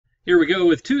Here we go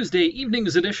with Tuesday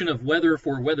evening's edition of Weather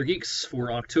for Weather Geeks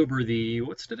for October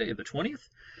what's today, the 20th?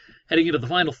 Heading into the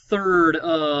final third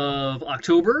of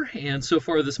October, and so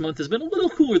far this month has been a little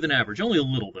cooler than average, only a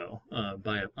little though,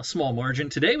 by a small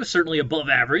margin. Today was certainly above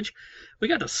average. We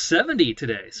got to 70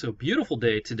 today, so beautiful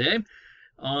day today.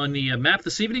 On the map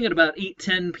this evening at about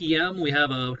 8:10 p.m., we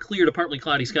have a clear to partly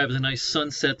cloudy sky with a nice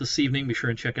sunset this evening. Be sure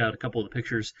and check out a couple of the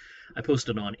pictures I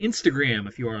posted on Instagram.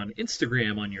 If you are on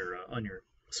Instagram on your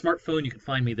smartphone, you can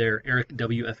find me there, Eric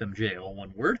WFMJ, all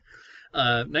one word.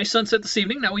 Nice sunset this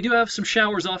evening. Now we do have some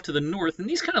showers off to the north, and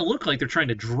these kind of look like they're trying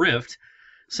to drift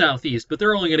southeast, but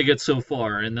they're only going to get so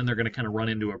far, and then they're going to kind of run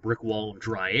into a brick wall of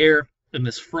dry air. And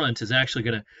this front is actually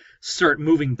going to start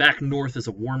moving back north as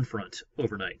a warm front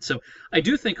overnight. So I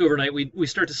do think overnight we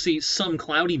start to see some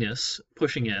cloudiness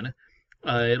pushing in.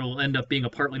 It'll end up being a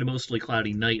partly to mostly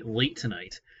cloudy night late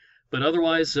tonight. But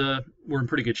otherwise, we're in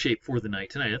pretty good shape for the night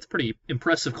tonight. That's a pretty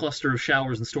impressive cluster of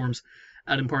showers and storms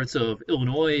out in parts of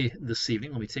Illinois this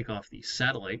evening. Let me take off the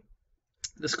satellite.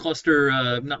 This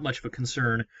cluster, not much of a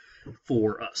concern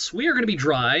for us. We are going to be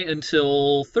dry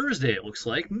until Thursday, it looks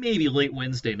like, maybe late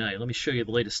Wednesday night. Let me show you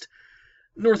the latest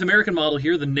North American model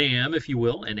here, the NAM, if you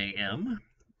will, NAM.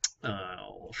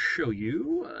 I'll show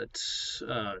you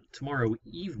tomorrow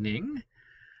evening.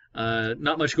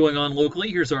 Not much going on locally.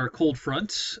 Here's our cold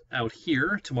front out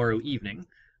here tomorrow evening,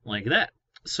 like that.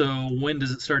 So when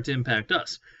does it start to impact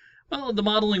us? Well, the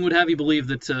modeling would have you believe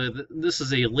that this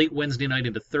is a late Wednesday night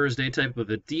into Thursday type of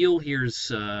a deal. Here's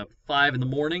 5 in the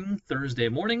morning, Thursday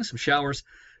morning, some showers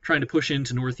trying to push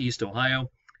into northeast Ohio.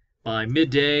 By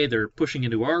midday, they're pushing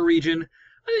into our region.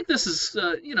 I think this is,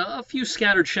 a few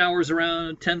scattered showers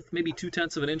around 1/10, maybe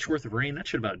 2/10 of an inch worth of rain. That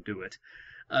should about do it.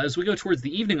 As we go towards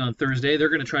the evening on Thursday, they're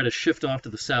going to try to shift off to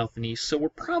the south and east, so we're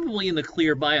probably in the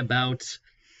clear by about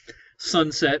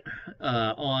sunset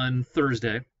on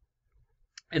Thursday.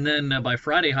 And then by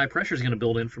Friday, high pressure is going to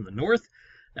build in from the north.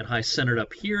 That high centered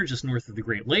up here, just north of the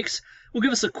Great Lakes, will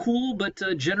give us a cool but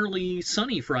generally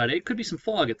sunny Friday. Could be some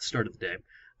fog at the start of the day,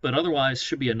 but otherwise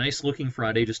should be a nice looking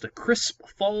Friday, just a crisp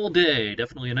fall day.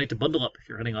 Definitely a night to bundle up if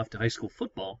you're heading off to high school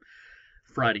football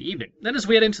Friday evening. Then as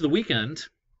we head into the weekend,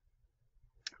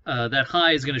 that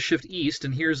high is going to shift east,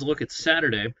 and here's a look at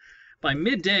Saturday. By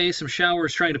midday, some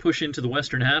showers trying to push into the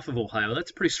western half of Ohio.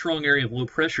 That's a pretty strong area of low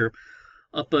pressure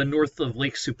up north of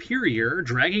Lake Superior,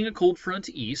 dragging a cold front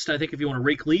east. I think if you want to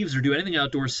rake leaves or do anything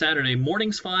outdoors Saturday,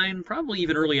 morning's fine, probably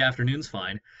even early afternoon's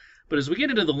fine. But as we get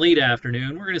into the late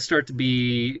afternoon, we're going to start to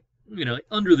be,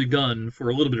 under the gun for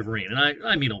a little bit of rain. And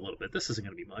I mean a little bit. This isn't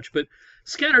going to be much, but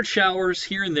scattered showers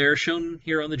here and there shown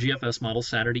here on the GFS model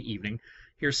Saturday evening.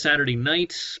 Here's Saturday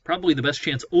night. Probably the best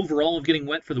chance overall of getting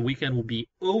wet for the weekend will be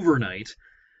overnight,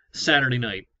 Saturday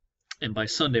night. And by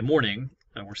Sunday morning,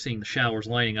 we're seeing the showers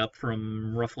lining up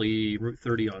from roughly Route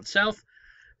 30 on south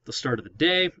at the start of the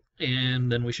day,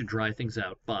 and then we should dry things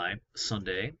out by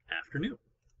Sunday afternoon.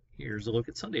 Here's a look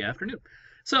at Sunday afternoon.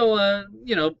 So,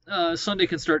 Sunday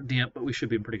can start damp, but we should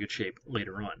be in pretty good shape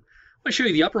later on. I'll show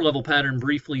you the upper level pattern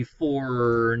briefly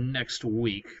for next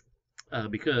week,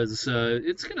 because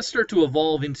it's going to start to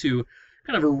evolve into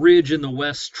kind of a ridge in the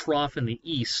west, trough in the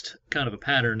east kind of a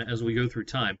pattern as we go through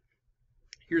time.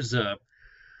 Here's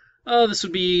this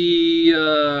would be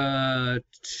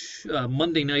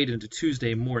Monday night into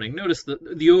Tuesday morning. Notice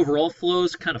the overall flow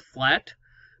is kind of flat,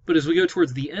 but as we go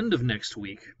towards the end of next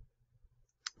week,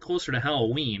 closer to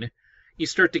Halloween, you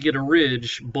start to get a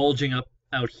ridge bulging up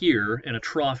out here and a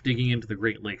trough digging into the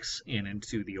Great Lakes and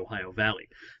into the Ohio Valley.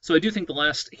 So I do think the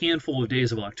last handful of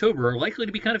days of October are likely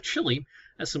to be kind of chilly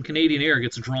as some Canadian air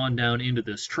gets drawn down into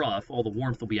this trough. All the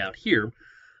warmth will be out here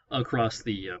across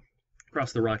the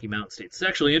Rocky Mountain states. It's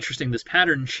actually interesting. This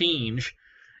pattern change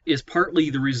is partly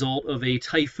the result of a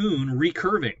typhoon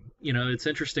recurving. It's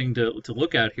interesting to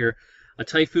look at here. A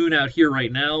typhoon out here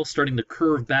right now starting to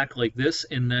curve back like this,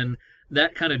 and then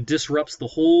that kind of disrupts the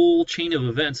whole chain of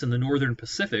events in the northern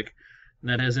Pacific, and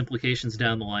that has implications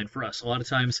down the line for us. A lot of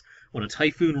times when a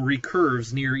typhoon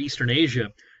recurves near eastern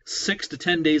Asia, 6 to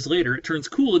 10 days later, it turns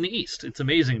cool in the east. It's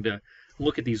amazing to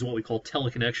look at these, what we call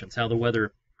teleconnections, how the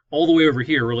weather all the way over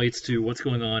here relates to what's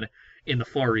going on in the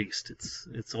Far East.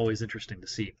 It's always interesting to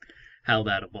see how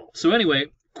that evolves. So anyway,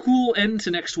 cool end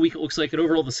to next week. It looks like, and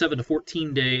overall the 7 to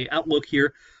 14 day outlook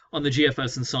here on the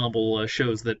GFS ensemble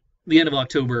shows that the end of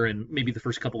October and maybe the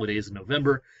first couple of days of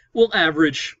November will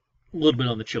average a little bit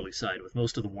on the chilly side with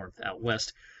most of the warmth out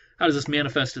west. How does this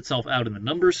manifest itself out in the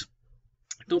numbers?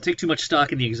 Don't take too much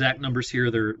stock in the exact numbers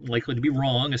here. They're likely to be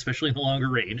wrong, especially in the longer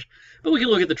range, but we can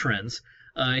look at the trends.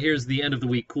 Here's the end of the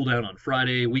week cool down on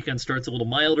Friday. Weekend starts a little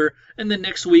milder, and then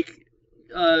next week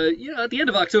at the end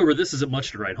of October, this isn't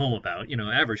much to write home about.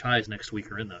 Average highs next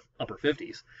week are in the upper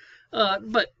 50s.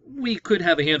 But we could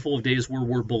have a handful of days where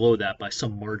we're below that by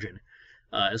some margin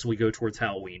as we go towards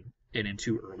Halloween and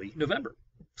into early November.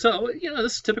 So,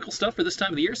 this is typical stuff for this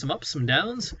time of the year. Some ups, some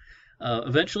downs.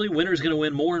 Eventually, winter's going to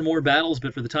win more and more battles,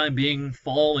 but for the time being,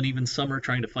 fall and even summer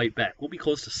trying to fight back. We'll be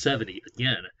close to 70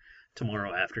 again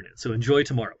tomorrow afternoon. So enjoy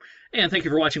tomorrow. And thank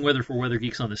you for watching Weather for Weather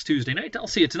Geeks on this Tuesday night. I'll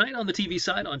see you tonight on the TV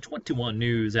side on 21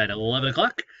 News at 11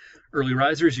 o'clock. Early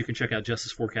risers, you can check out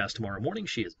Jess's forecast tomorrow morning.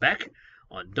 She is back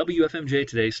on WFMJ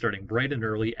today, starting bright and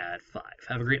early at 5.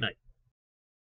 Have a great night.